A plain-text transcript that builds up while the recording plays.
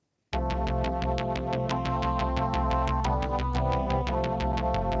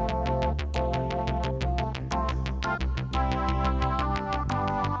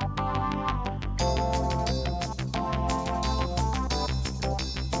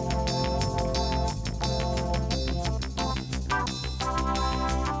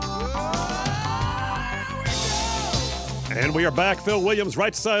And we are back. Phil Williams,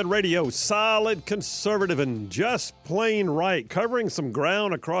 Right Side Radio, solid conservative and just plain right, covering some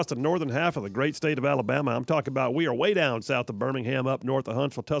ground across the northern half of the great state of Alabama. I'm talking about we are way down south of Birmingham, up north of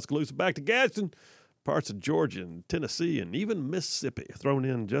Huntsville, Tuscaloosa, back to Gadsden, parts of Georgia and Tennessee, and even Mississippi, thrown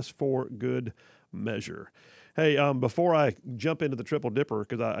in just for good measure. Hey, before I jump into the Triple Dipper,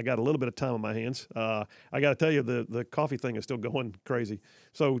 because I got a little bit of time on my hands, I got to tell you the coffee thing is still going crazy.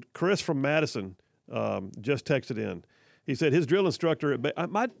 So Chris from Madison just texted in. He said his drill instructor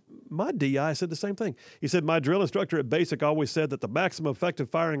at my DI said the same thing. He said my drill instructor at Basic always said that the maximum effective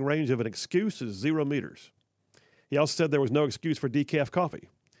firing range of an excuse is 0 meters. He also said there was no excuse for decaf coffee.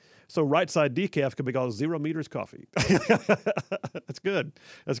 So right side decaf could be called 0 meters coffee. That's good.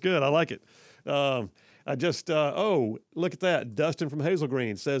 That's good. I like it. Look at that. Dustin from Hazel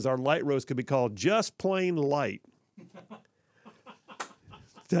Green says our light roast could be called just plain light.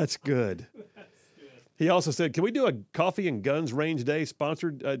 That's good. He also said, can we do a coffee and guns range day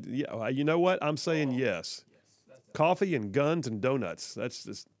sponsored? You know what? I'm saying yes. Coffee and guns and donuts.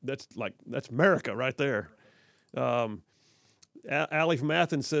 That's America right there. Allie from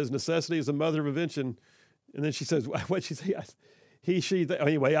Athens says necessity is the mother of invention. And then she says, what'd she say?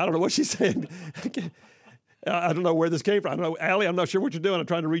 Anyway, I don't know what she's saying. I don't know where this came from. I don't know, Allie, I'm not sure what you're doing. I'm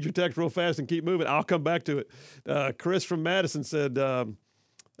trying to read your text real fast and keep moving. I'll come back to it. Chris from Madison said,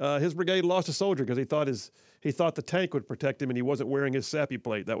 his brigade lost a soldier because he thought the tank would protect him and he wasn't wearing his SAPI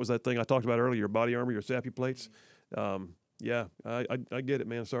plate. That was that thing I talked about earlier, body armor, your SAPI plates. I get it,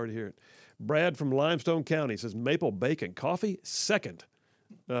 man. Sorry to hear it. Brad from Limestone County says maple bacon coffee second.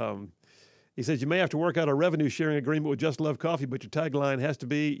 He says you may have to work out a revenue sharing agreement with Just Love Coffee, but your tagline has to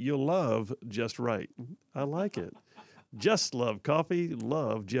be you'll love just right. I like it. Just Love Coffee,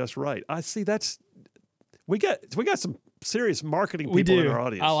 love just right. I see we got some serious marketing people in our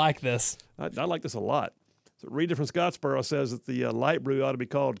audience. I like this. I like this a lot. So Rita from Scottsboro says that the light brew ought to be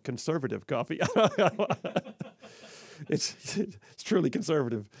called conservative coffee. It's truly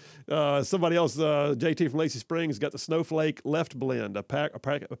conservative. Somebody else, JT from Lacey Springs, got the Snowflake Left Blend, a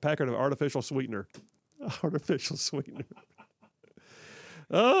packet of artificial sweetener. Artificial sweetener.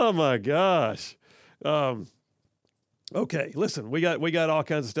 Oh my gosh. Okay, listen, we got all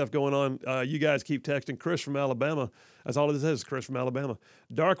kinds of stuff going on. You guys keep texting. Chris from Alabama. That's all it says, Chris from Alabama.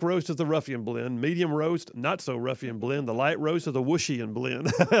 Dark roast is the ruffian blend. Medium roast, not so ruffian blend. The light roast is a whooshian blend.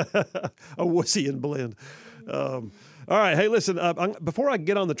 A whoosian blend. All right, hey, listen, before I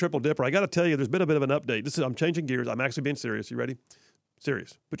get on the Triple Dipper, I got to tell you there's been a bit of an update. I'm changing gears. I'm actually being serious. You ready?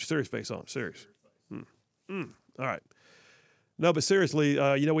 Serious. Put your serious face on. Serious. All right. No, but seriously,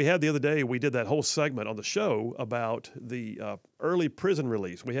 we had the other day, we did that whole segment on the show about the early prison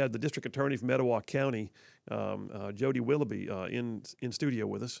release. We had the district attorney from Etowah County, Jody Willoughby, in studio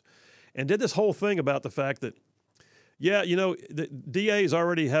with us, and did this whole thing about the fact that, the DAs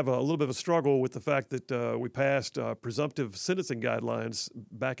already have a little bit of a struggle with the fact that we passed presumptive sentencing guidelines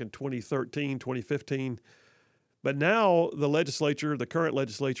back in 2013, 2015. But now the current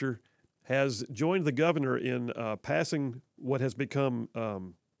legislature, has joined the governor in passing what has become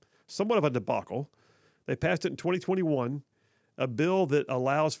somewhat of a debacle. They passed it in 2021, a bill that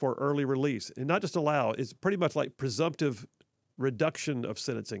allows for early release. And not just allow, it's pretty much like presumptive reduction of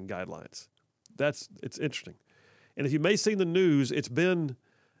sentencing guidelines. It's interesting. And if you may have seen the news, it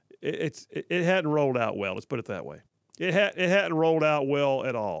hadn't rolled out well. Let's put it that way. It hadn't rolled out well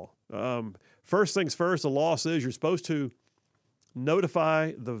at all. First things first, the law says you're supposed to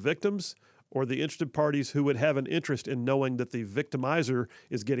notify the victims or the interested parties who would have an interest in knowing that the victimizer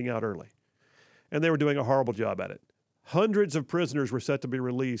is getting out early. And they were doing a horrible job at it. Hundreds of prisoners were set to be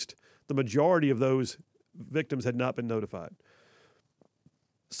released. The majority of those victims had not been notified.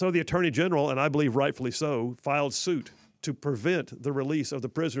 So the Attorney General, and I believe rightfully so, filed suit to prevent the release of the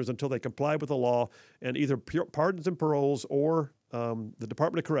prisoners until they complied with the law, and either pardons and paroles or the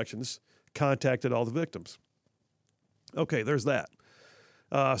Department of Corrections contacted all the victims. Okay, there's that.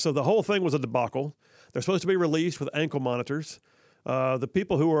 So the whole thing was a debacle. They're supposed to be released with ankle monitors. The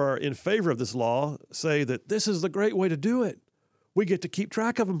people who are in favor of this law say that this is the great way to do it. We get to keep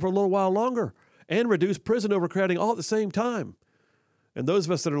track of them for a little while longer and reduce prison overcrowding all at the same time. And those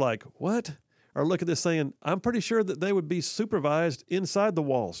of us that are like, what? Are looking at this saying, I'm pretty sure that they would be supervised inside the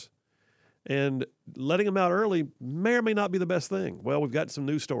walls. And letting them out early may or may not be the best thing. Well, we've got some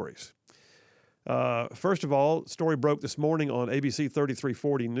news stories. First of all, story broke this morning on ABC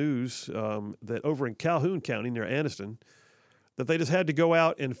 3340 News that over in Calhoun County near Anniston, that they just had to go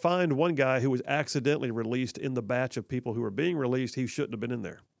out and find one guy who was accidentally released in the batch of people who were being released. He shouldn't have been in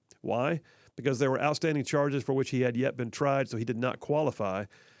there. Why? Because there were outstanding charges for which he had yet been tried, so he did not qualify.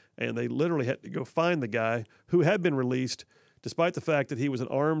 And they literally had to go find the guy who had been released despite the fact that he was an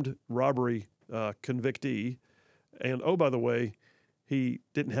armed robbery convictee. And, oh, by the way, he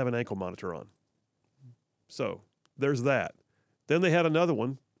didn't have an ankle monitor on. So there's that. Then they had another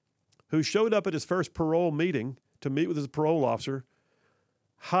one who showed up at his first parole meeting to meet with his parole officer,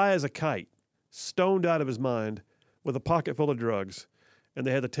 high as a kite, stoned out of his mind, with a pocket full of drugs, and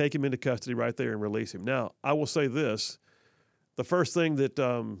they had to take him into custody right there and release him. Now, I will say this. The first thing that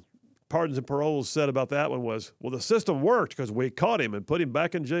Pardons and Paroles said about that one was, well, the system worked because we caught him and put him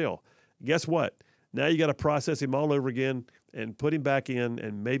back in jail. Guess what? Now you got to process him all over again and put him back in,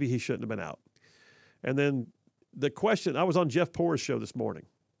 and maybe he shouldn't have been out. And then the question, I was on Jeff Poor's show this morning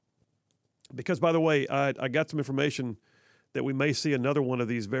because, by the way, I got some information that we may see another one of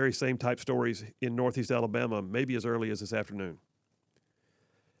these very same type stories in Northeast Alabama, maybe as early as this afternoon.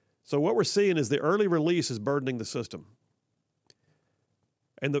 So what we're seeing is the early release is burdening the system.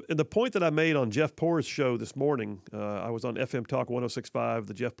 And the point that I made on Jeff Poor's show this morning, I was on FM Talk 106.5,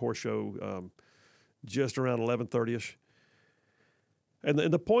 the Jeff Poor show, just around 11:30ish. And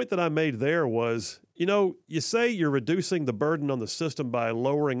the point that I made there was, you say you're reducing the burden on the system by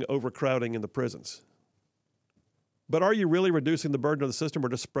lowering overcrowding in the prisons. But are you really reducing the burden on the system or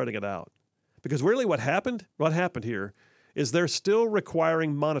just spreading it out? Because really what happened here is they're still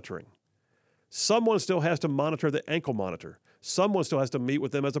requiring monitoring. Someone still has to monitor the ankle monitor. Someone still has to meet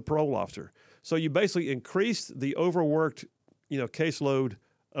with them as a parole officer. So you basically increase the overworked, caseload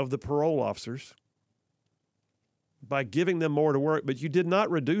of the parole officers by giving them more to work, but you did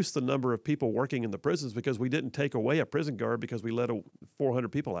not reduce the number of people working in the prisons because we didn't take away a prison guard because we let 400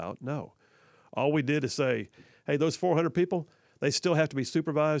 people out. No. All we did is say, hey, those 400 people, they still have to be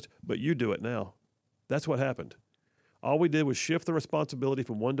supervised, but you do it now. That's what happened. All we did was shift the responsibility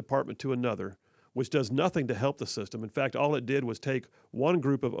from one department to another, which does nothing to help the system. In fact, all it did was take one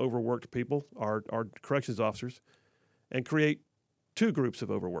group of overworked people, our corrections officers, and create two groups of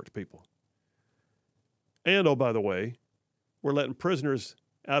overworked people. And, oh, by the way, we're letting prisoners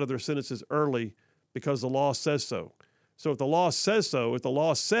out of their sentences early because the law says so. So if the law says so, if the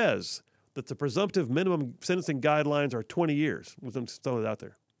law says that the presumptive minimum sentencing guidelines are 20 years, I'm throwing it out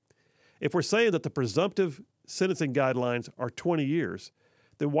there. If we're saying that the presumptive sentencing guidelines are 20 years,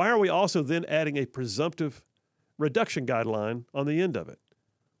 then why are we also then adding a presumptive reduction guideline on the end of it?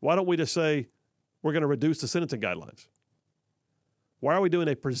 Why don't we just say we're going to reduce the sentencing guidelines? Why are we doing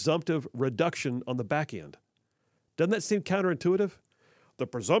a presumptive reduction on the back end? Doesn't that seem counterintuitive? The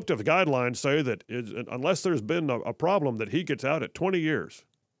presumptive guidelines say that unless there's been a problem that he gets out at 20 years,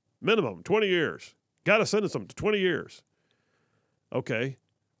 minimum 20 years, got to sentence him to 20 years. Okay.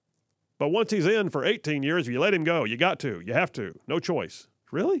 But once he's in for 18 years, you let him go. You got to. You have to. No choice.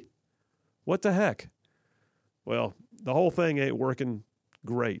 Really? What the heck? Well, the whole thing ain't working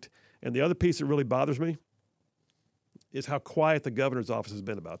great. And the other piece that really bothers me is how quiet the governor's office has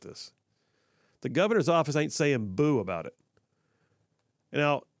been about this. The governor's office ain't saying boo about it.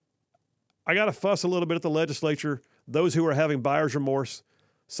 Now, I got to fuss a little bit at the legislature. Those who are having buyer's remorse,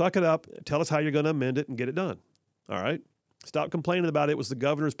 suck it up. Tell us how you're going to amend it and get it done. All right? Stop complaining about it. It was the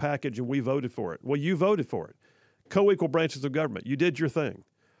governor's package and we voted for it. Well, you voted for it. Co-equal branches of government. You did your thing.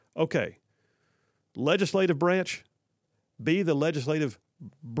 Okay. Legislative branch, be the legislative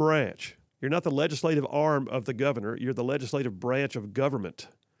branch. You're not the legislative arm of the governor. You're the legislative branch of government.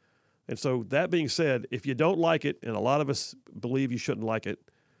 And so that being said, if you don't like it, and a lot of us believe you shouldn't like it,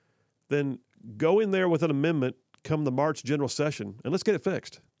 then go in there with an amendment come the March general session and let's get it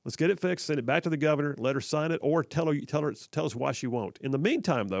fixed. Let's get it fixed, send it back to the governor, let her sign it, or tell us why she won't. In the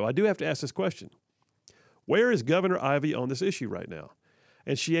meantime, though, I do have to ask this question. Where is Governor Ivey on this issue right now?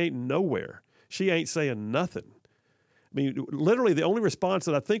 And she ain't nowhere. She ain't saying nothing. I mean, literally the only response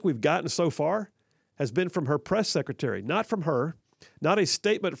that I think we've gotten so far has been from her press secretary, not from her, not a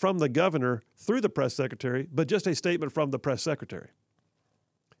statement from the governor through the press secretary, but just a statement from the press secretary.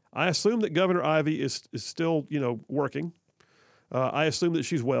 I assume that Governor Ivey is still, working. I assume that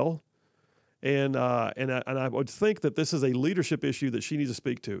she's well, and I would think that this is a leadership issue that she needs to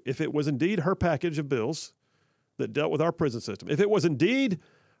speak to. If it was indeed her package of bills that dealt with our prison system, if it was indeed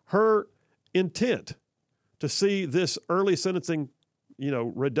her intent to see this early sentencing,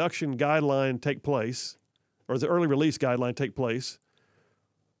 reduction guideline take place, or the early release guideline take place,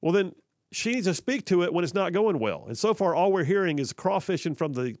 well then she needs to speak to it when it's not going well. And so far, all we're hearing is crawfishing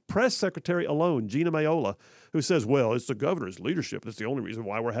from the press secretary alone, Gina Mayola, who says, well, it's the governor's leadership. That's the only reason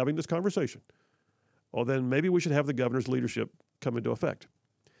why we're having this conversation. Well, then maybe we should have the governor's leadership come into effect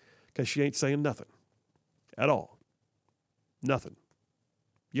because she ain't saying nothing at all. Nothing.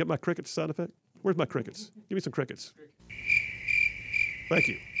 You get my crickets sound effect? Where's my crickets? Give me some crickets. Thank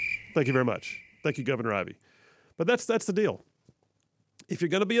you. Thank you very much. Thank you, Governor Ivey. But that's the deal. If you're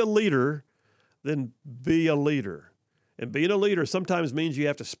going to be a leader, then be a leader. And being a leader sometimes means you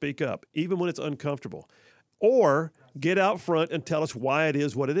have to speak up, even when it's uncomfortable. Or get out front and tell us why it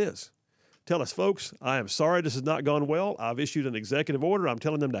is what it is. Tell us, folks, I am sorry this has not gone well. I've issued an executive order. I'm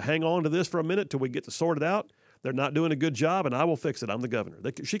telling them to hang on to this for a minute till we get to sort it out. They're not doing a good job, and I will fix it. I'm the governor.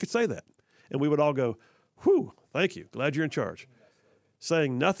 She could say that. And we would all go, whew, thank you. Glad you're in charge.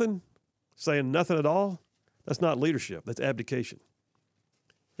 Saying nothing at all, that's not leadership. That's abdication.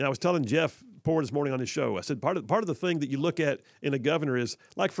 And I was telling Jeff Poor this morning on his show, I said part of the thing that you look at in a governor is,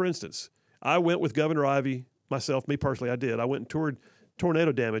 like, for instance, I went with Governor Ivey, myself, me personally, I did. I went and toured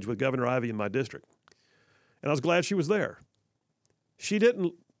tornado damage with Governor Ivey in my district. And I was glad she was there. She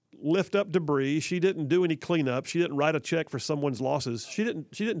didn't lift up debris. She didn't do any cleanup. She didn't write a check for someone's losses. She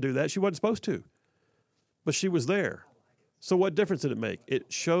didn't do that. She wasn't supposed to. But she was there. So what difference did it make?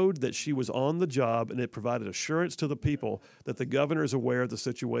 It showed that she was on the job, and it provided assurance to the people that the governor is aware of the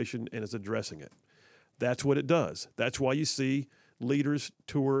situation and is addressing it. That's what it does. That's why you see leaders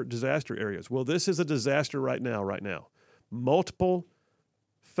tour disaster areas. Well, this is a disaster right now. Multiple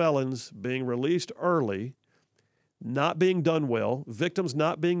felons being released early, not being done well, victims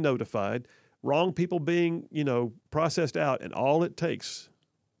not being notified, wrong people being, processed out, and all it takes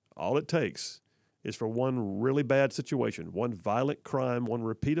is for one really bad situation, one violent crime, one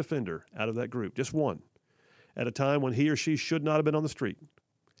repeat offender out of that group, just one, at a time when he or she should not have been on the street,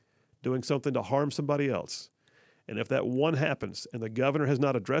 doing something to harm somebody else. And if that one happens and the governor has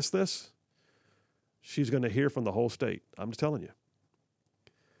not addressed this, she's going to hear from the whole state. I'm just telling you.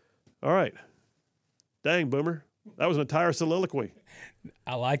 All right. Dang, Boomer. That was an entire soliloquy.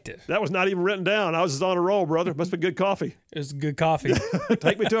 I liked it. That was not even written down. I was just on a roll, brother. Must be good coffee. It was good coffee.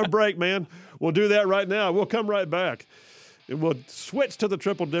 Take me to a break, man. We'll do that right now. We'll come right back. And we'll switch to the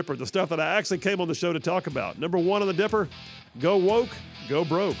Triple Dipper, the stuff that I actually came on the show to talk about. Number one on the Dipper, go woke, go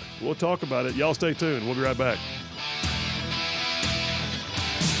broke. We'll talk about it. Y'all stay tuned. We'll be right back.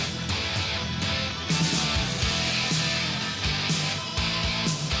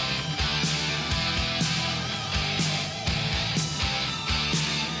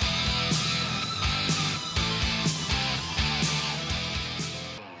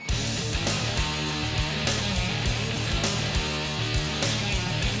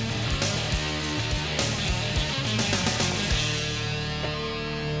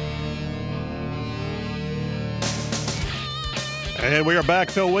 And we are back.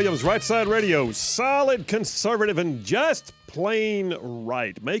 Phil Williams, Right Side Radio, solid conservative and just plain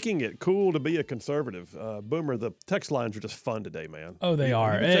right, making it cool to be a conservative. Boomer, the text lines are just fun today, man. Oh, they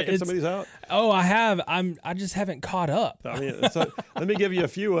are. You checking some of these out? Oh, I have. I just haven't caught up. I mean, so, let me give you a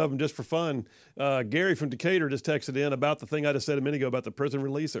few of them just for fun. Gary from Decatur just texted in about the thing I just said a minute ago about the prison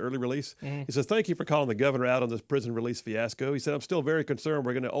release, the early release. Mm-hmm. He says, thank you for calling the governor out on this prison release fiasco. He said, I'm still very concerned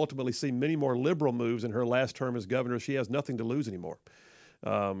we're going to ultimately see many more liberal moves in her last term as governor. She has nothing to lose anymore.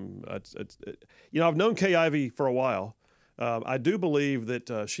 I've known Kay Ivey for a while. I do believe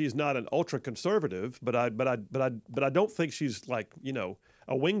that she's not an ultra conservative, but I don't think she's like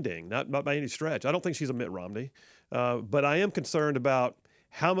a wingding, not by any stretch. I don't think she's a Mitt Romney, but I am concerned about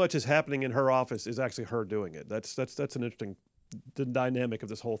how much is happening in her office is actually her doing it. That's an interesting dynamic of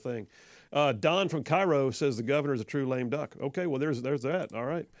this whole thing. Don from Cairo says the governor is a true lame duck. Okay, well there's that. All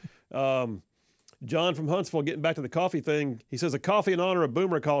right. John from Huntsville, getting back to the coffee thing, he says a coffee in honor of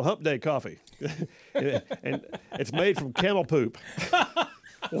Boomer called Hump Day Coffee. And it's made from camel poop.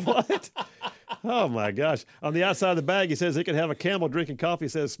 What? Oh, my gosh. On the outside of the bag, he says he can have a camel drinking coffee. He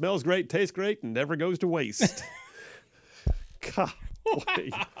says, smells great, tastes great, and never goes to waste. God.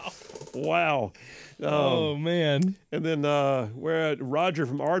 Wow. Oh, man. And then Roger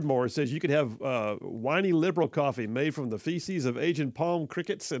from Ardmore says you could have whiny liberal coffee made from the feces of Asian palm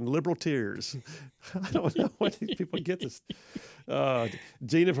crickets and liberal tears. I don't know where these people get this.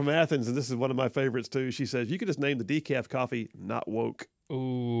 Gina from Athens, and this is one of my favorites too, she says you could just name the decaf coffee Not Woke.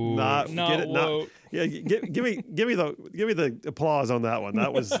 Ooh, not woke. Not, yeah, give me the applause on that one.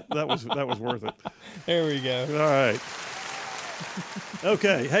 That was worth it. There we go. All right.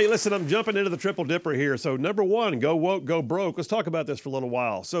 Okay. Hey, listen, I'm jumping into the Triple Dipper here. So number one, go woke, go broke. Let's talk about this for a little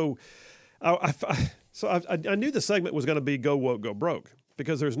while. So I knew the segment was going to be go woke, go broke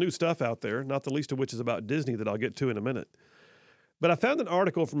because there's new stuff out there, not the least of which is about Disney that I'll get to in a minute. But I found an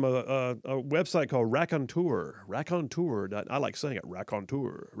article from a website called Raconteur. I like saying it,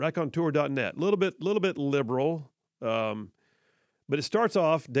 Raconteur. Raconteur.net. A little bit liberal. But it starts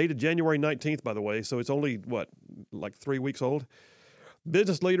off, dated January 19th, by the way, so it's only, like 3 weeks old.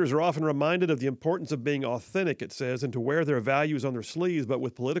 Business leaders are often reminded of the importance of being authentic, it says, and to wear their values on their sleeves. But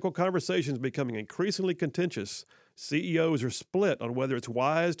with political conversations becoming increasingly contentious, CEOs are split on whether it's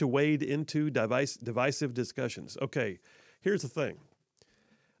wise to wade into divisive discussions. Okay, here's the thing.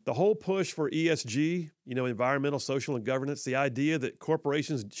 The whole push for ESG, environmental, social, and governance, the idea that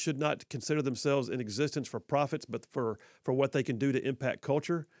corporations should not consider themselves in existence for profits, but for what they can do to impact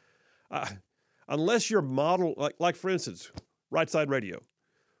culture. Unless your model, like for instance, Right Side Radio.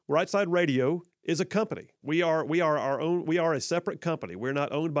 Right Side Radio is a company. We are our own. We are a separate company. We're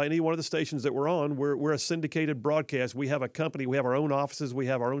not owned by any one of the stations that we're on. We're a syndicated broadcast. We have a company. We have our own offices. We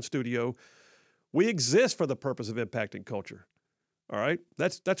have our own studio. We exist for the purpose of impacting culture. All right?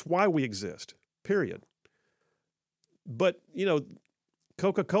 That's why we exist, period. But,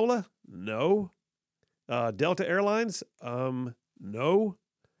 Coca-Cola? No. Delta Airlines? No.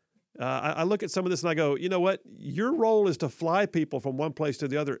 I look at some of this and I go, you know what? Your role is to fly people from one place to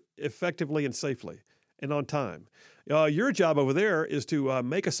the other effectively and safely and on time. Your job over there is to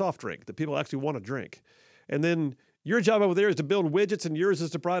make a soft drink that people actually want to drink. And then your job over there is to build widgets, and yours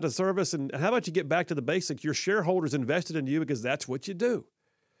is to provide a service. And how about you get back to the basics? Your shareholders invested in you because that's what you do.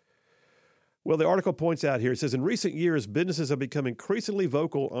 Well, the article points out here, it says, in recent years, businesses have become increasingly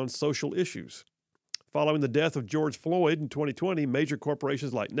vocal on social issues. Following the death of George Floyd in 2020, major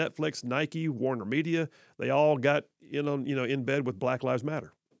corporations like Netflix, Nike, Warner Media, they all got in bed with Black Lives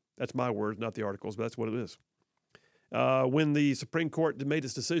Matter. That's my words, not the articles, but that's what it is. When the Supreme Court made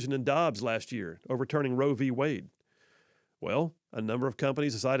its decision in Dobbs last year, overturning Roe v. Wade, well, a number of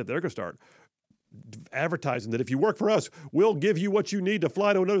companies decided they're going to start advertising that if you work for us, we'll give you what you need to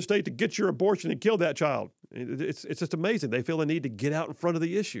fly to another state to get your abortion and kill that child. It's just amazing. They feel the need to get out in front of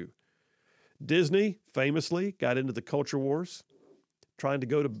the issue. Disney famously got into the culture wars, trying to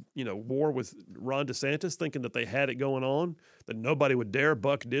go to war with Ron DeSantis, thinking that they had it going on, that nobody would dare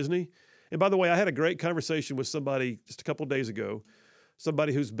buck Disney. And by the way, I had a great conversation with somebody just a couple of days ago,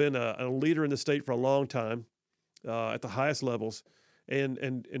 somebody who's been a leader in the state for a long time at the highest levels,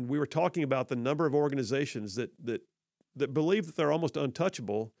 and we were talking about the number of organizations that believe that they're almost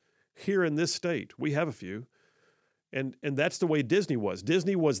untouchable here in this state. We have a few. And that's the way Disney was.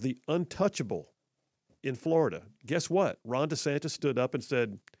 Disney was the untouchable in Florida. Guess what? Ron DeSantis stood up and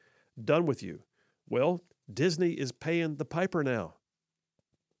said, done with you. Well, Disney is paying the piper now.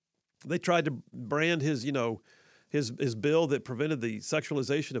 They tried to brand his bill that prevented the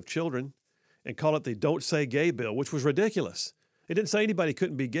sexualization of children and call it the Don't Say Gay bill, which was ridiculous. It didn't say anybody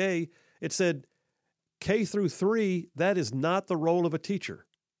couldn't be gay. It said K through 3, that is not the role of a teacher,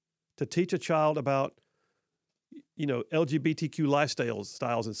 to teach a child about LGBTQ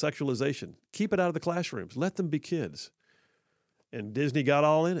lifestyles and sexualization. Keep it out of the classrooms. Let them be kids. And Disney got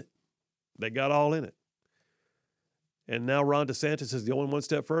all in it. They got all in it. And now Ron DeSantis is going one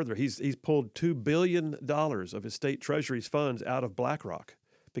step further. He's pulled $2 billion of his state treasury's funds out of BlackRock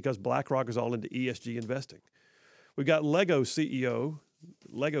because BlackRock is all into ESG investing. We've got Lego CEO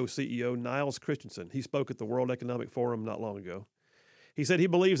Niles Christensen. He spoke at the World Economic Forum not long ago. He said he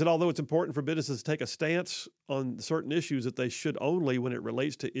believes that although it's important for businesses to take a stance on certain issues, that they should only when it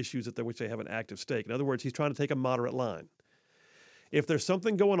relates to issues which they have an active stake. In other words, he's trying to take a moderate line. If there's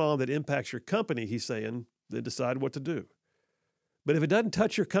something going on that impacts your company, he's saying, then decide what to do. But if it doesn't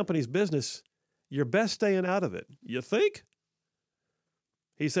touch your company's business, you're best staying out of it. You think?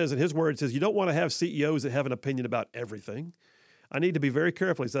 He says, in his words, you don't want to have CEOs that have an opinion about everything. I need to be very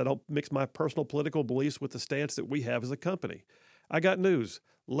careful so I don't mix my personal political beliefs with the stance that we have as a company. I got news.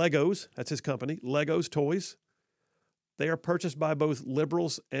 Legos, that's his company, Legos Toys, they are purchased by both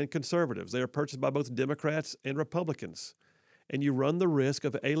liberals and conservatives. They are purchased by both Democrats and Republicans. And you run the risk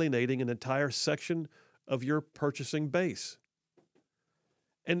of alienating an entire section of your purchasing base.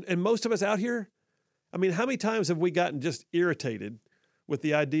 And most of us out here, I mean, how many times have we gotten just irritated with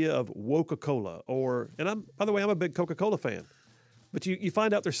the idea of Woca-Cola by the way, I'm a big Coca-Cola fan. But you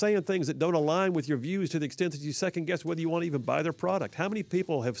find out they're saying things that don't align with your views to the extent that you second guess whether you want to even buy their product. How many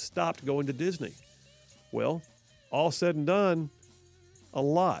people have stopped going to Disney? Well, all said and done, a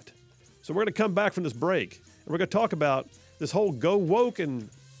lot. So we're going to come back from this break, and we're going to talk about this whole go woke and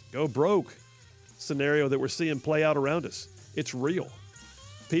go broke scenario that we're seeing play out around us. It's real.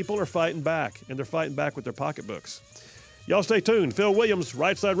 People are fighting back, and they're fighting back with their pocketbooks. Y'all stay tuned. Phil Williams,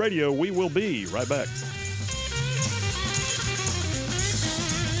 Right Side Radio. We will be right back.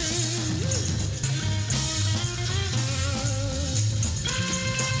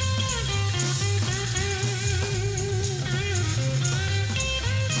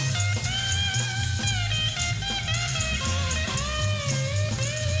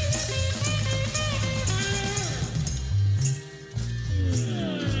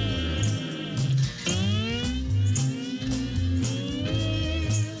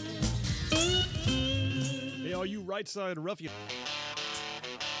 Right Side Ruffian.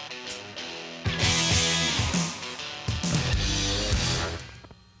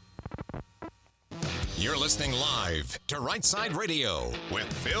 You're listening live to Right Side Radio with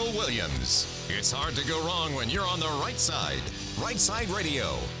Phil Williams. It's hard to go wrong when you're on the right side. Right Side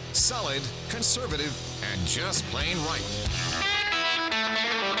Radio. Solid, conservative, and just plain right.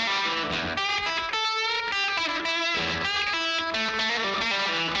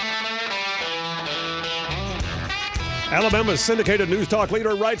 Alabama's syndicated news talk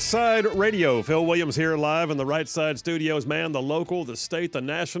leader, Right Side Radio. Phil Williams here live in the Right Side studios, man. The local, the state, the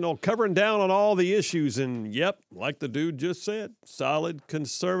national, covering down on all the issues. And yep, like the dude just said, solid,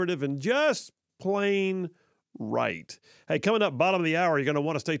 conservative, and just plain right. Hey, coming up bottom of the hour, you're going to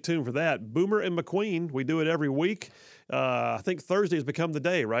want to stay tuned for that. Boomer and McQueen, we do it every week. I think Thursday has become the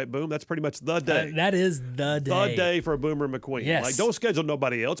day, right, Boom? That's pretty much the day. That is the day. The day for Boomer and McQueen. Yes. Like, don't schedule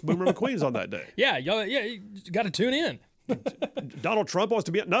nobody else. Boomer and McQueen's on that day. Yeah, you got to tune in. Donald Trump wants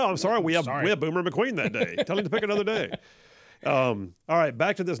to be. No, I'm sorry. We have Boomer and McQueen that day. Tell him to pick another day. All right,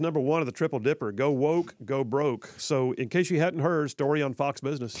 back to this number one of the Triple Dipper. Go woke, go broke. So, in case you hadn't heard, story on Fox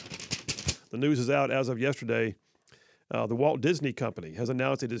Business. The news is out as of yesterday. The Walt Disney Company has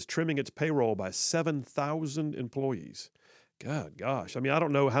announced it is trimming its payroll by 7,000 employees. Gosh. I mean, I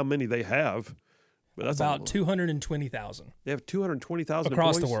don't know how many they have, but that's about 220,000. They have 220,000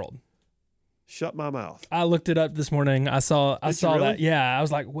 across employees? the world. Shut my mouth. I looked it up this morning. I saw Did you really? that. Yeah, I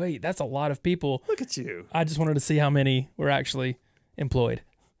was like, wait, that's a lot of people. Look at you. I just wanted to see how many were actually employed.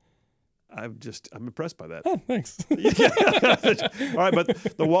 I'm impressed by that. Oh, thanks. All right,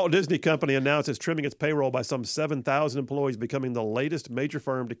 but the Walt Disney Company announced it's trimming its payroll by some 7,000 employees, becoming the latest major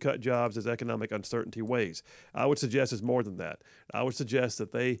firm to cut jobs as economic uncertainty weighs. I would suggest it's more than that. I would suggest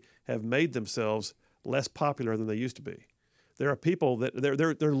that they have made themselves less popular than they used to be. There are people that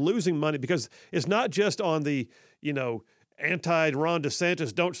they're losing money because it's not just on the, anti-Ron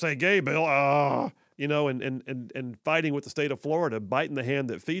DeSantis don't say gay bill, and fighting with the state of Florida, biting the hand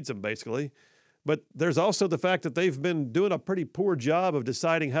that feeds them, basically. But there's also the fact that they've been doing a pretty poor job of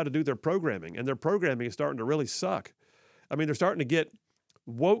deciding how to do their programming, and their programming is starting to really suck. I mean, they're starting to get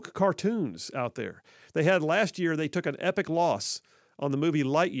woke cartoons out there. They had last year, they took an epic loss on the movie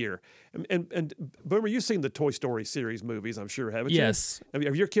Lightyear. And Boomer, you've seen the Toy Story series movies, I'm sure, haven't you? Yes. Are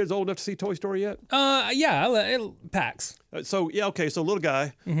your kids old enough to see Toy Story yet? Yeah, PAX. So little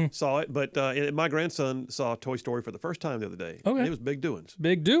guy saw it, but my grandson saw Toy Story for the first time the other day. Okay. And it was big doings.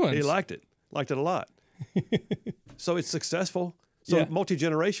 Big doings. He liked it a lot. So it's successful. So Yeah.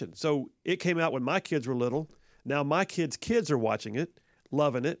 multi-generation. So it came out when my kids were little. Now my kids are watching it,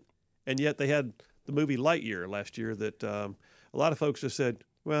 loving it, and yet they had the movie Lightyear last year that a lot of folks just said,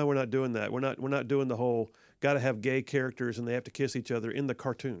 well, we're not doing that. We're not doing the whole got to have gay characters and they have to kiss each other in the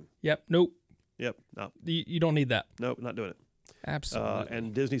cartoon. Yep. Nope. Yep. No. You don't need that. Nope. Not doing it. Absolutely.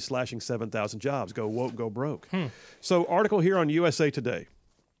 And Disney's slashing 7,000 jobs. Go woke, go broke. So article here on USA Today,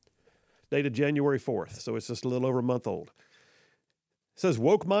 dated January 4th. So it's just a little over a month old. It says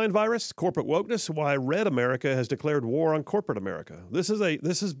woke mind virus, corporate wokeness, why Red America has declared war on corporate America. This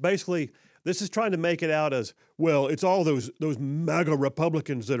is trying to make it out as, well, it's all those MAGA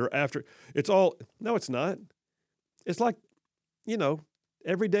Republicans that are after. No, it's not. It's like,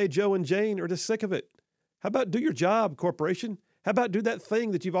 everyday Joe and Jane are just sick of it. How about do your job, corporation? How about do that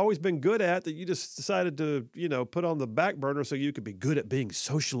thing that you've always been good at that you just decided to, put on the back burner so you could be good at being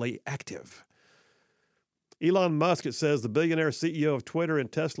socially active? Elon Musk, it says, the billionaire CEO of Twitter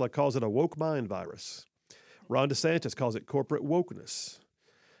and Tesla, calls it a woke mind virus. Ron DeSantis calls it corporate wokeness.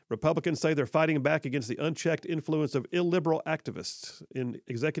 Republicans say they're fighting back against the unchecked influence of illiberal activists in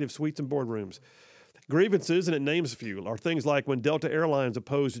executive suites and boardrooms. Grievances, and it names a few, are things like when Delta Airlines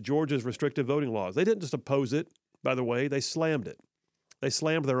opposed Georgia's restrictive voting laws. They didn't just oppose it, by the way, they slammed it. They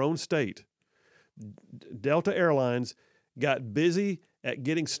slammed their own state. Delta Airlines got busy at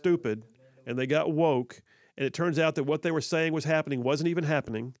getting stupid, and they got woke, and it turns out that what they were saying was happening wasn't even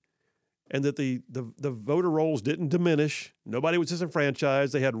happening, and that the voter rolls didn't diminish. Nobody was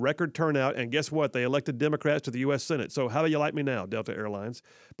disenfranchised. They had record turnout, and guess what? They elected Democrats to the U.S. Senate. So how do you like me now, Delta Airlines?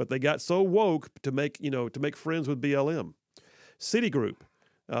 But they got so woke to make friends with BLM. Citigroup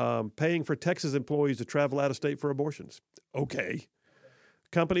paying for Texas employees to travel out of state for abortions. Okay.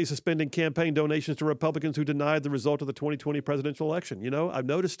 Companies suspending campaign donations to Republicans who denied the result of the 2020 presidential election. I've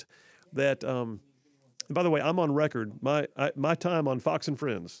noticed that. And by the way, I'm on record. My time on Fox and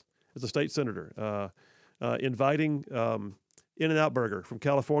Friends as a state senator, inviting In-N-Out Burger from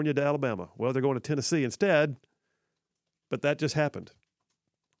California to Alabama. Well, they're going to Tennessee instead, but that just happened.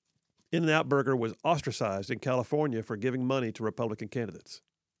 In-N-Out Burger was ostracized in California for giving money to Republican candidates.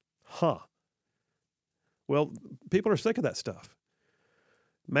 Well, people are sick of that stuff.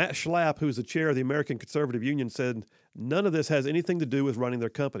 Matt Schlapp, who's the chair of the American Conservative Union, said, none of this has anything to do with running their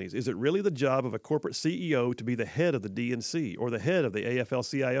companies. Is it really the job of a corporate CEO to be the head of the DNC or the head of the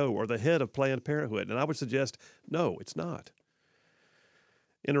AFL-CIO or the head of Planned Parenthood? And I would suggest, no, it's not.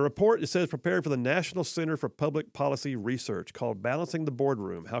 In a report, it says prepared for the National Center for Public Policy Research called Balancing the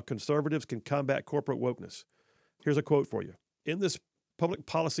Boardroom, How Conservatives Can Combat Corporate Wokeness. Here's a quote for you. In this public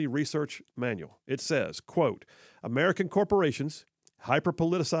policy research manual, it says, quote, American corporations,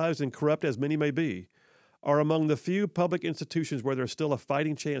 hyper-politicized and corrupt as many may be, are among the few public institutions where there's still a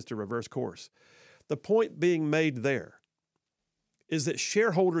fighting chance to reverse course. The point being made there is that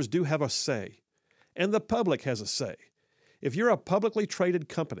shareholders do have a say, and the public has a say. If you're a publicly traded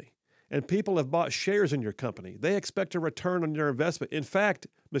company and people have bought shares in your company, they expect a return on your investment. In fact,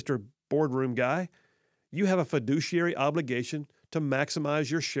 Mr. Boardroom Guy, you have a fiduciary obligation to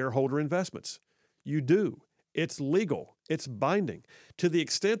maximize your shareholder investments. You do. It's legal. It's binding to the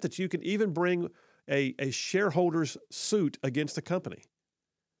extent that you can even bring a shareholder's suit against the company.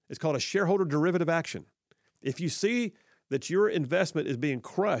 It's called a shareholder derivative action. If you see that your investment is being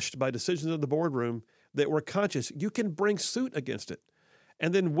crushed by decisions of the boardroom that were conscious, you can bring suit against it.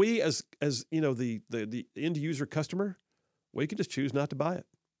 And then we, as you know, the end user customer, we can just choose not to buy it.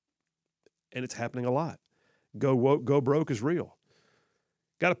 And it's happening a lot. Go woke, go broke is real.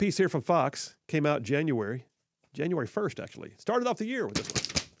 Got a piece here from Fox, came out January 1st, actually. Started off the year with this one.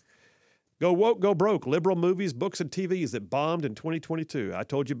 Go woke, go broke. Liberal movies, books, and TVs that bombed in 2022. I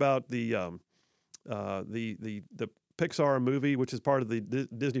told you about the Pixar movie, which is part of the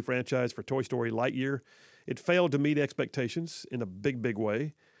Disney franchise for Toy Story Lightyear. It failed to meet expectations in a big, big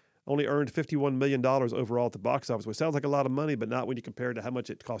way. Only earned $51 million overall at the box office, which sounds like a lot of money, but not when you compare it to how much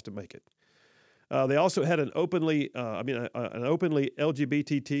it cost to make it. They also had an openly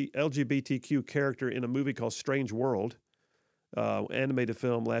LGBTQ character in a movie called Strange World, animated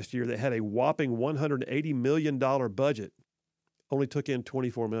film last year that had a whopping $180 million budget, only took in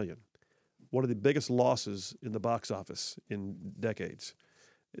 $24 million. One of the biggest losses in the box office in decades.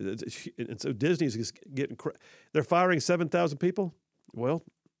 And so Disney's getting, they're firing 7,000 people. Well,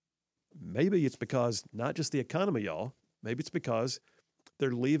 maybe it's because not just the economy, y'all. Maybe it's because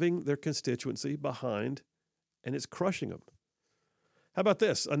they're leaving their constituency behind, and it's crushing them. How about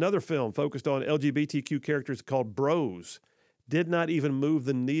this? Another film focused on LGBTQ characters called Bros did not even move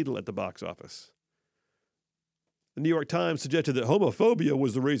the needle at the box office. The New York Times suggested that homophobia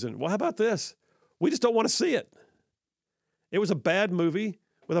was the reason. Well, how about this? We just don't want to see it. It was a bad movie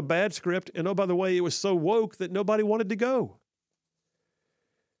with a bad script, and oh, by the way, it was so woke that nobody wanted to go.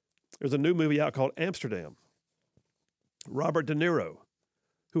 There's a new movie out called Amsterdam. Robert De Niro,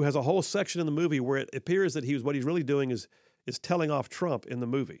 who has a whole section in the movie where it appears that what he's really doing is telling off Trump in the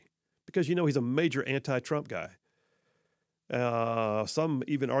movie. Because, you know, he's a major anti-Trump guy. Some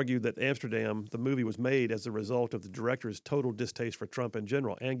even argued that Amsterdam, the movie, was made as a result of the director's total distaste for Trump in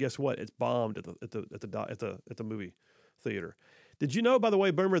general. And guess what? It's bombed at the movie theater. Did you know, by the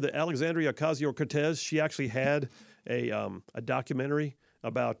way, Boomer, that Alexandria Ocasio-Cortez, she actually had a documentary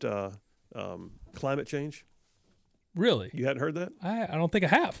about climate change? Really? You hadn't heard that? I don't think I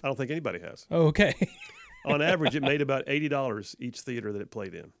have. I don't think anybody has. Oh, okay. On average, it made about $80 each theater that it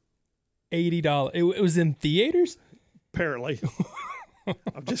played in. $80. It was in theaters? Apparently.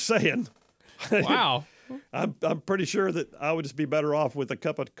 I'm just saying. Wow. I'm pretty sure that I would just be better off with a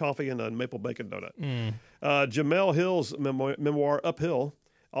cup of coffee and a maple bacon donut. Jamel Hill's memoir, Uphill,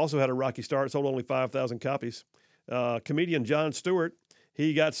 also had a rocky start. Sold only 5,000 copies. Comedian Jon Stewart,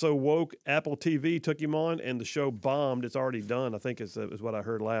 he got so woke, Apple TV took him on, and the show bombed. It's already done, I think is what I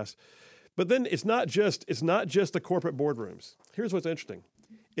heard last. But then it's not just the corporate boardrooms. Here's what's interesting.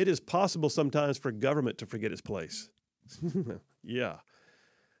 It is possible sometimes for government to forget its place. Yeah.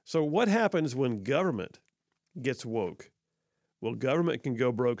 So what happens when government gets woke? Well, government can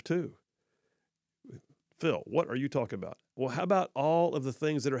go broke too. Phil, what are you talking about? Well, how about all of the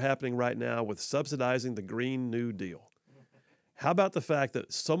things that are happening right now with subsidizing the Green New Deal? How about the fact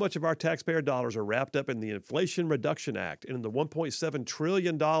that so much of our taxpayer dollars are wrapped up in the Inflation Reduction Act and in the $1.7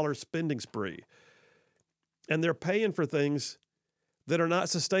 trillion spending spree? And they're paying for things that are not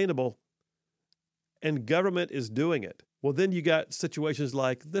sustainable, and government is doing it. Well, then you got situations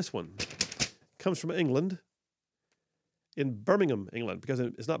like this one. It comes from England, in Birmingham, England, because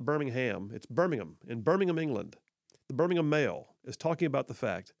it's not Birmingham, it's Birmingham. In Birmingham, England, the Birmingham Mail is talking about the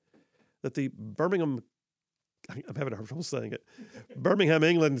fact that the Birmingham, I'm having a hard time saying it, Birmingham,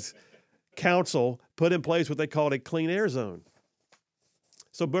 England's council put in place what they called a clean air zone.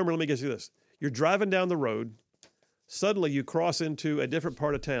 So, Boomer, let me get you this. You're driving down the road, suddenly you cross into a different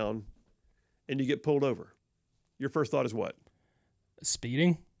part of town, and you get pulled over. Your first thought is what?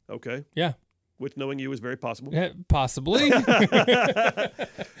 Speeding? Okay. Yeah. Which, knowing you, is very possible. Yeah, possibly. but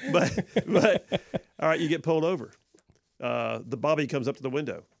all right, you get pulled over. The Bobby comes up to the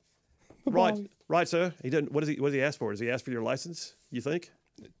window. Right, sir. He doesn't. What does he ask for? Does he ask for your license? You think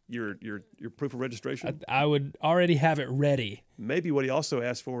your proof of registration? I would already have it ready. Maybe what he also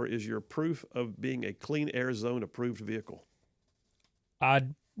asked for is your proof of being a Clean Air Zone approved vehicle. I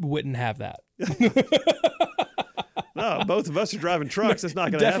wouldn't have that. No, both of us are driving trucks. It's not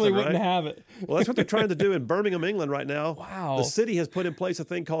going to happen, Definitely right? wouldn't have it. Well, that's what they're trying to do in Birmingham, England right now. Wow. The city has put in place a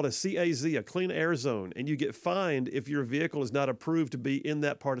thing called a CAZ, a Clean Air Zone, and you get fined if your vehicle is not approved to be in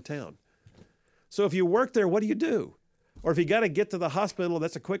that part of town. So if you work there, what do you do? Or if you got to get to the hospital,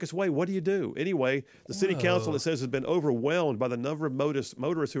 that's the quickest way. What do you do? Anyway, the city council, it says, has been overwhelmed by the number of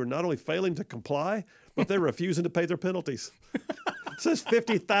motorists who are not only failing to comply, but they're refusing to pay their penalties. It says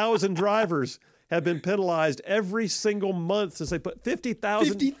 50,000 drivers have been penalized every single month since they put 50,000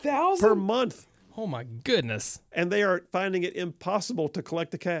 50,000 per month. Oh my goodness. And they are finding it impossible to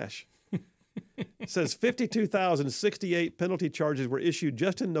collect the cash. It says 52,068 penalty charges were issued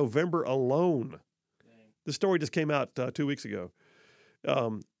just in November alone. The story just came out 2 weeks ago.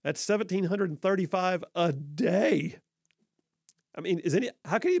 That's 1,735 a day. I mean,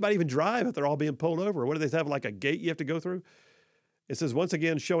 how can anybody even drive if they're all being pulled over? What do they have, like a gate you have to go through? It says, once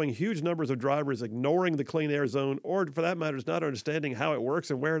again, showing huge numbers of drivers ignoring the Clean Air Zone, or for that matter, not understanding how it works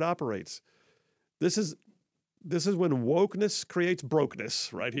and where it operates. This is when wokeness creates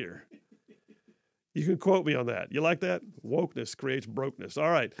brokenness right here. You can quote me on that. You like that? Wokeness creates brokenness.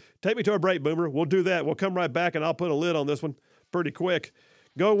 All right. Take me to a break, Boomer. We'll do that. We'll come right back, and I'll put a lid on this one pretty quick.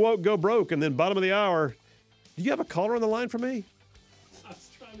 Go woke, go broke. And then bottom of the hour, do you have a caller on the line for me? I was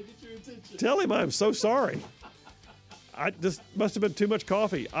trying to get your attention. Tell him I'm so sorry. This must have been too much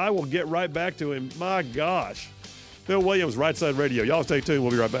coffee. I will get right back to him. My gosh. Phil Williams, Right Side Radio. Y'all stay tuned.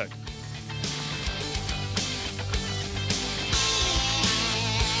 We'll be right back.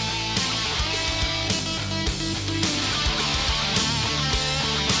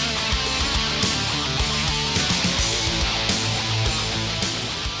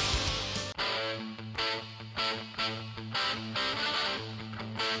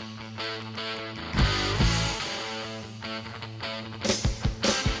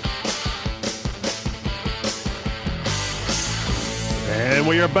 And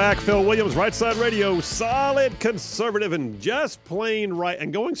we are back. Phil Williams, Right Side Radio, solid conservative and just plain right.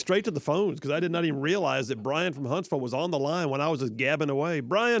 And going straight to the phones because I did not even realize that Brian from Huntsville was on the line when I was just gabbing away.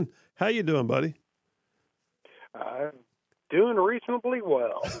 Brian, how you doing, buddy? Doing reasonably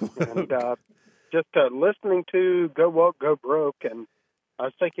well. And just listening to Go Woke, Go Broke, and I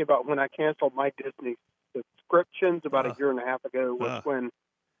was thinking about when I canceled my Disney subscriptions about a year and a half ago was when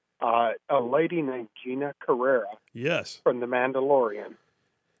a lady named Gina Carrera from The Mandalorian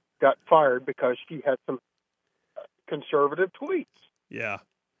got fired because she had some conservative tweets. Yeah.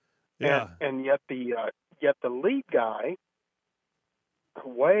 And yet the lead guy,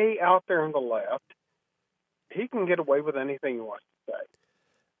 way out there on the left, he can get away with anything he wants to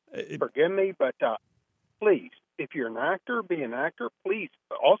say. Forgive me, but please, if you're an actor, be an actor. Please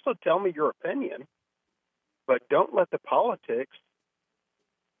also tell me your opinion, but don't let the politics,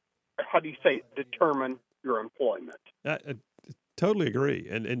 determine your employment. I totally agree.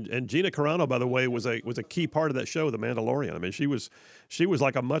 And Gina Carano, by the way, was a key part of that show, The Mandalorian. I mean, she was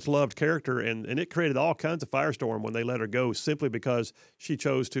like a much loved character, and it created all kinds of firestorm when they let her go simply because she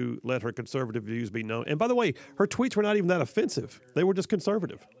chose to let her conservative views be known. And by the way, her tweets were not even that offensive; they were just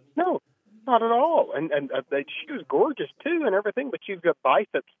conservative. No, not at all. And she was gorgeous too, and everything. But she's got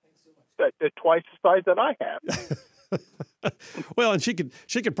biceps that twice the size that I have. Well, and she could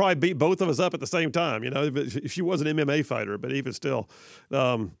probably beat both of us up at the same time, you know. But she was an MMA fighter, but even still,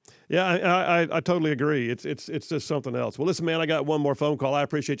 I totally agree. It's just something else. Well, listen, man, I got one more phone call. I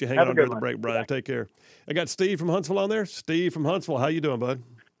appreciate you hanging on during the break, Brian. Take care. I got Steve from Huntsville on there. Steve from Huntsville, how you doing, bud?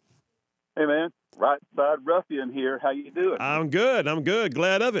 Hey, man, Right Side Ruffian here. How you doing? I'm good.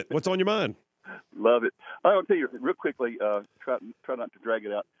 Glad of it. What's on your mind? Love it. I'll tell you real quickly. Try not to drag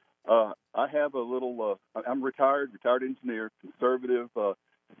it out. I have a little. I'm retired engineer, conservative.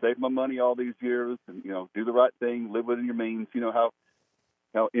 Saved my money all these years, and do the right thing, live within your means. You know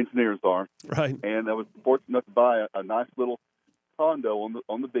how engineers are, right? And I was fortunate enough to buy a nice little condo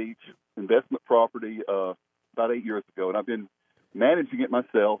on the beach, investment property, about 8 years ago, and I've been managing it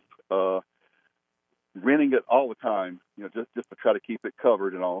myself, renting it all the time. Just to try to keep it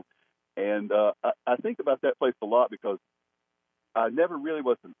covered and all. And I think about that place a lot because I never really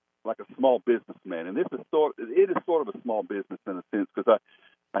was like a small businessman, and it is sort of a small business in a sense because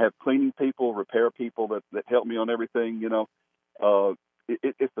I have cleaning people, repair people that help me on everything. You know,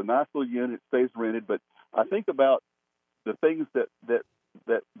 it's a nice little unit, it stays rented. But I think about the things that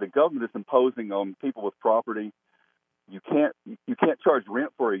the government is imposing on people with property. You can't charge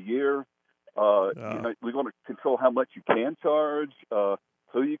rent for a year. You know, we're going to control how much you can charge,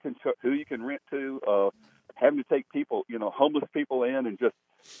 who you can rent to, having to take people, you know, homeless people in and just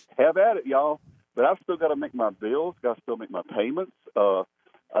have at it, y'all. But I've still got to make my bills, got to still make my payments.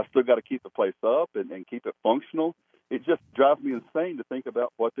 I still got to keep the place up and keep it functional. It just drives me insane to think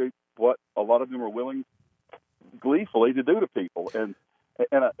about what a lot of them are willing gleefully to do to people, and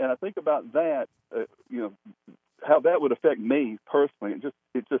I think about that, you know, how that would affect me personally.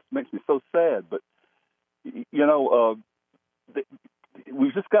 It just makes me so sad. But you know,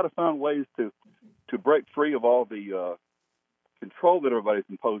 we've just got to find ways to break free of all the control that everybody's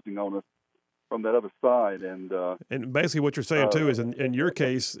imposing on us from that other side. And basically what you're saying too is in your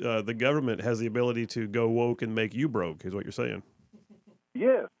case, the government has the ability to go woke and make you broke, is what you're saying.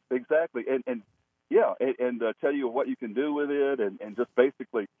 Yes, exactly. And yeah, and tell you what you can do with it, and just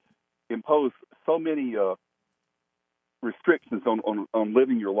basically impose so many restrictions on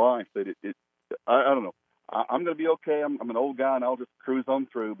living your life that I don't know. I'm going to be okay. I'm an old guy, and I'll just cruise on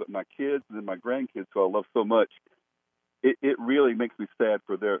through. But my kids and my grandkids, who I love so much, it really makes me sad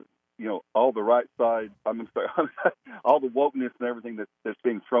for their, you know, all the right side. I'm sorry, all the wokeness and everything that's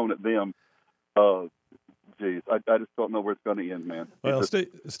being thrown at them. Geez, I just don't know where it's going to end, man. Well,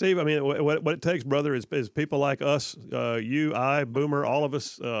 Steve, I mean, what it takes, brother, is people like us, you, I, Boomer, all of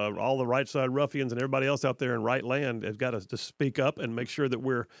us, all the right side ruffians and everybody else out there in right land has got to speak up and make sure that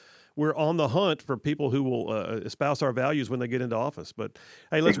we're on the hunt for people who will espouse our values when they get into office. But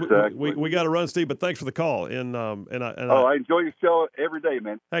hey, we got to run, Steve. But thanks for the call. I enjoy your show every day,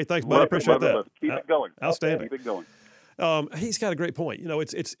 man. Hey, thanks, buddy. I appreciate that. Keep it going. Outstanding. Keep it going. He's got a great point. You know,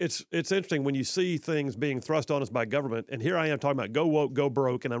 it's interesting when you see things being thrust on us by government. And here I am talking about go woke, go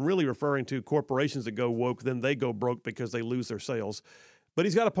broke, and I'm really referring to corporations that go woke, then they go broke because they lose their sales. But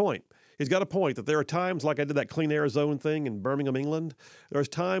he's got a point. He's got a point that there are times, like I did that Clean Air Zone thing in Birmingham, England. There's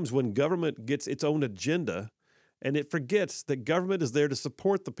times when government gets its own agenda, and it forgets that government is there to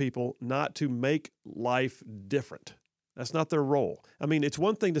support the people, not to make life different. That's not their role. I mean, it's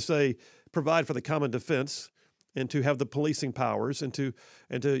one thing to say provide for the common defense, and to have the policing powers, and to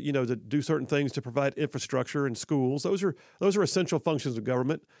you know, to do certain things to provide infrastructure and schools. Those are essential functions of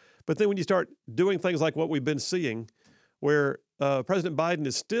government. But then when you start doing things like what we've been seeing, where President Biden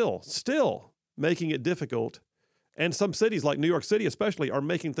is still making it difficult, and some cities like New York City especially are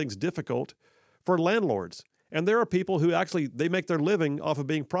making things difficult for landlords. And there are people who actually, they make their living off of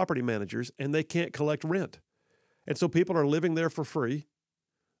being property managers, and they can't collect rent. And so people are living there for free,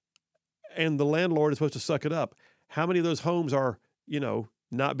 and the landlord is supposed to suck it up. How many of those homes are, you know,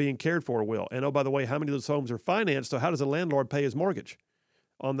 not being cared for well? And oh, by the way, how many of those homes are financed? So how does the landlord pay his mortgage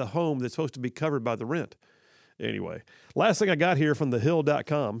on the home that's supposed to be covered by the rent? Anyway, last thing I got here from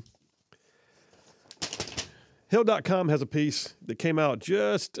thehill.com. Hill.com has a piece that came out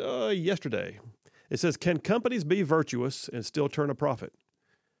just yesterday. It says, can companies be virtuous and still turn a profit?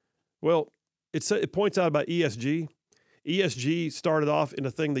 Well, it points out about ESG. ESG started off in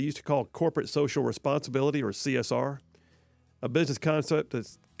a thing they used to call corporate social responsibility, or CSR, a business concept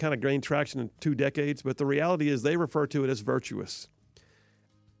that's kind of gained traction in 2 decades, but the reality is they refer to it as virtuous.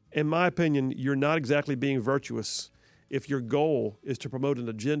 In my opinion, you're not exactly being virtuous if your goal is to promote an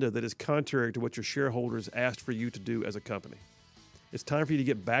agenda that is contrary to what your shareholders asked for you to do as a company. It's time for you to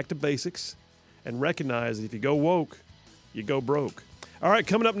get back to basics and recognize that if you go woke, you go broke. All right,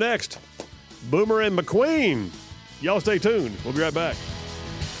 coming up next, Boomer and McQueen. Y'all stay tuned. We'll be right back.